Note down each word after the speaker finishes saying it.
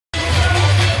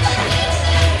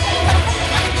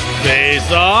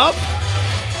Face off.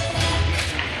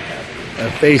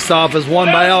 That face off is won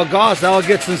by Alec Goss. Alec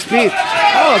gets some speed.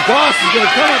 Alec Goss is going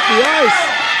to come up the ice.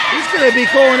 He's going to be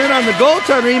going in on the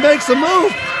goaltender. He makes a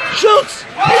move. Shoots.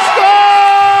 He scores!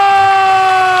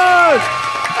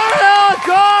 And Alec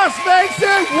Goss makes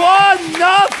it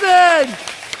 1-0.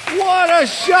 What a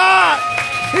shot.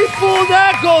 He fooled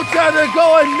that goaltender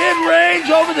going mid-range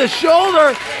over the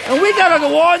shoulder. And we got a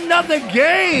 1-0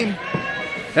 game.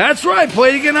 That's right.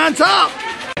 Play to get on top.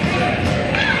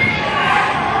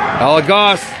 Alec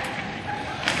Goss.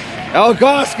 Alec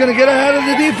Goss going to get ahead of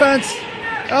the defense.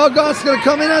 Alec Goss going to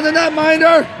come in on the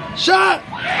netminder. Shot.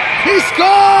 He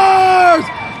scores.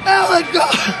 Alec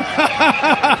Goss.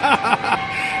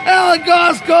 Alec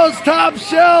Goss goes top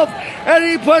shelf. And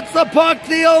he puts the puck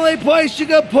the only place you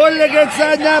can put it against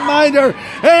that netminder.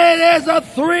 And it is a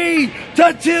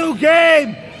 3-2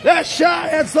 game. That shot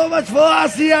had so much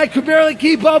velocity I could barely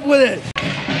keep up with it.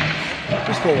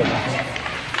 Just go with it.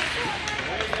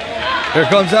 Here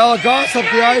comes Alec Goss up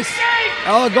the ice.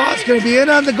 Alec Goss going to be in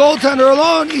on the goaltender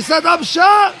alone. He sets up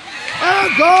shot. And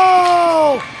a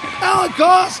goal. Alec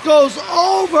Goss goes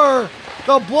over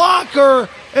the blocker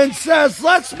and says,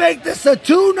 let's make this a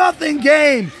 2-0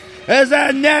 game, as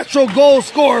that natural goal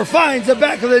scorer finds the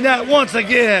back of the net once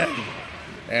again.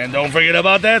 And don't forget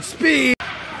about that speed.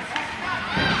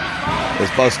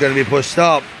 This puck's going to be pushed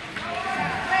up.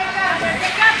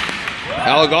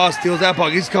 Alec Goss steals that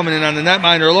puck. He's coming in on the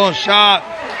netminder alone. Shot.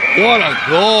 What a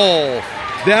goal.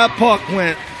 That puck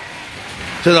went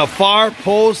to the far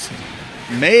post.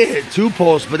 May hit 2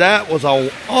 posts, but that was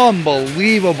an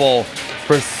unbelievable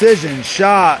precision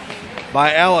shot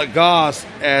by Alec Goss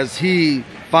as he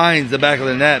finds the back of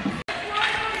the net.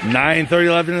 9:30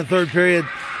 left in the third period.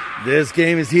 This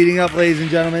game is heating up, ladies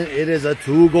and gentlemen. It is a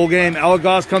 2-goal game. Alec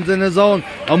Goss comes in the zone.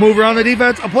 A move around the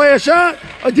defense. A play, a shot,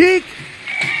 a deke,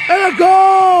 and a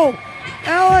goal!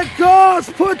 Alec Goss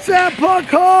puts that puck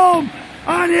home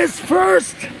on his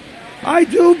first, I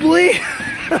do believe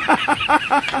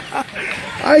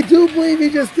he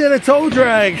just did a toe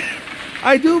drag.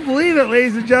 I do believe it,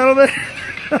 ladies and gentlemen.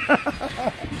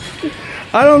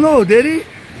 I don't know, did he?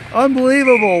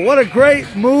 Unbelievable. What a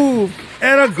great move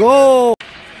and a goal.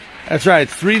 That's right,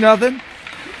 it's 3-0.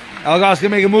 Alec Goss can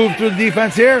make a move through the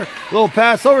defense here. Little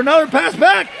pass over, another pass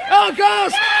back. Alec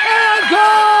Goss and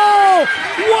goal!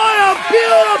 What a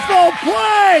beautiful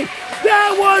play!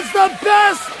 That was the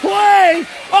best play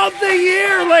of the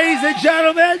year, ladies and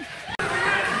gentlemen.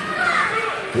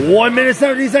 1 minute,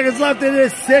 17 seconds left. It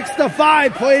is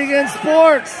 6-5 playing in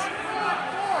sports.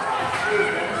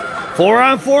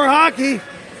 4-on-4 hockey.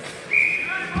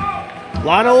 A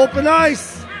lot of open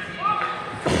ice.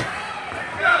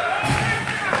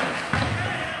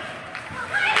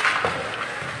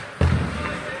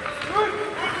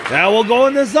 Now we'll go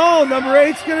in the zone. Number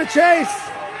 8's going to chase.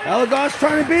 Alec Goss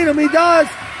trying to beat him. He does.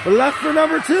 But left for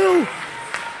number 2.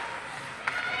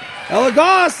 Alec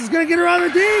Goss is going to get around the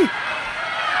D.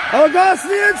 Alec Goss to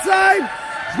the inside.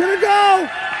 He's going to go.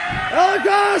 Alec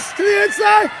Goss to the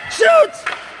inside. Shoots.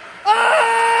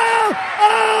 Oh!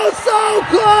 Oh, so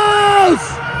close.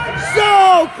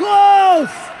 So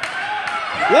close.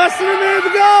 Less than a minute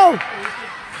to go.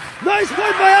 Nice play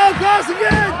by Alec Goss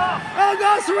again. Alec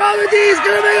Goss around the D. He's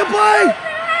going to make a play.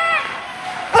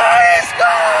 Oh, he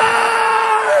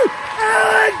scored!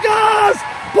 Alec Goss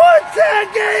puts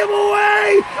that game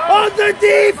away on the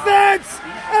defense.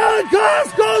 Alec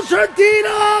Goss goes from D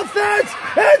to offense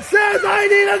and says, I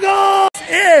need a goal.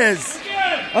 This is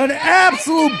an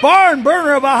absolute barn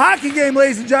burner of a hockey game,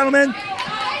 ladies and gentlemen.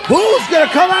 Who's going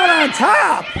to come out on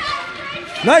top?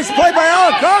 Nice play by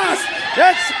Alec Goss.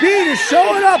 That speed is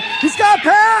showing up. He's got a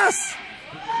pass.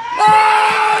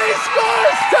 Oh, he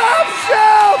scores top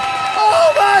shelf.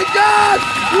 Oh, my God.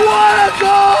 What a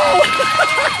goal.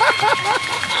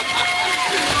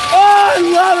 Oh, I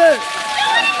love it.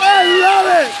 I love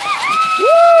it.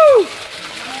 Woo.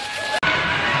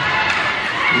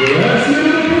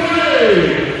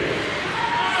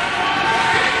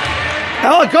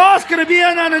 Alec Goss going to be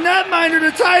in on a netminder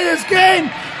to tie this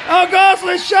game. Alec Goss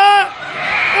with a shot.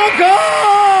 A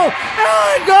goal!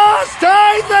 Alec Goss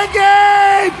ties the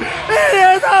game! It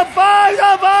is a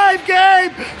 5-5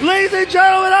 game! Ladies and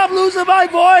gentlemen, I'm losing my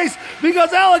voice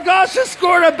because Alec Goss just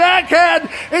scored a backhand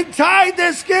and tied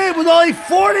this game with only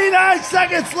 49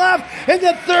 seconds left in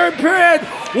the third period.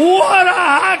 What a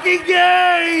hockey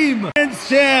game!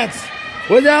 Chance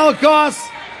with Alec Goss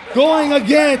going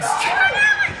against.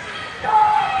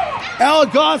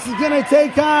 Alec Goss is going to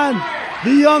take on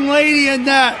the young lady in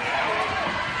that.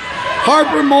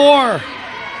 Harper Moore.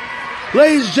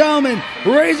 Ladies and gentlemen,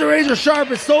 razor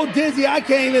sharp is so dizzy I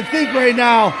can't even think right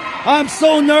now. I'm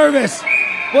so nervous.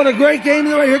 What a great game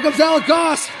in the way. Here comes Alec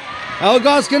Goss. Alec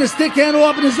Goss going to stick handle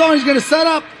up in his zone. He's going to set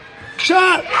up.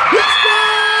 Shot. He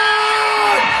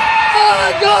scored! Oh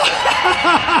my God!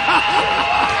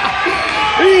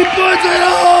 He puts it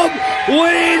home.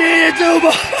 We needed to.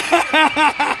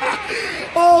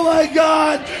 Oh my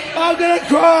God! I'm going to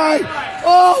cry.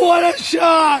 Oh, what a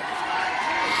shot!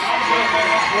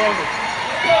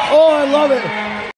 Oh, I love it.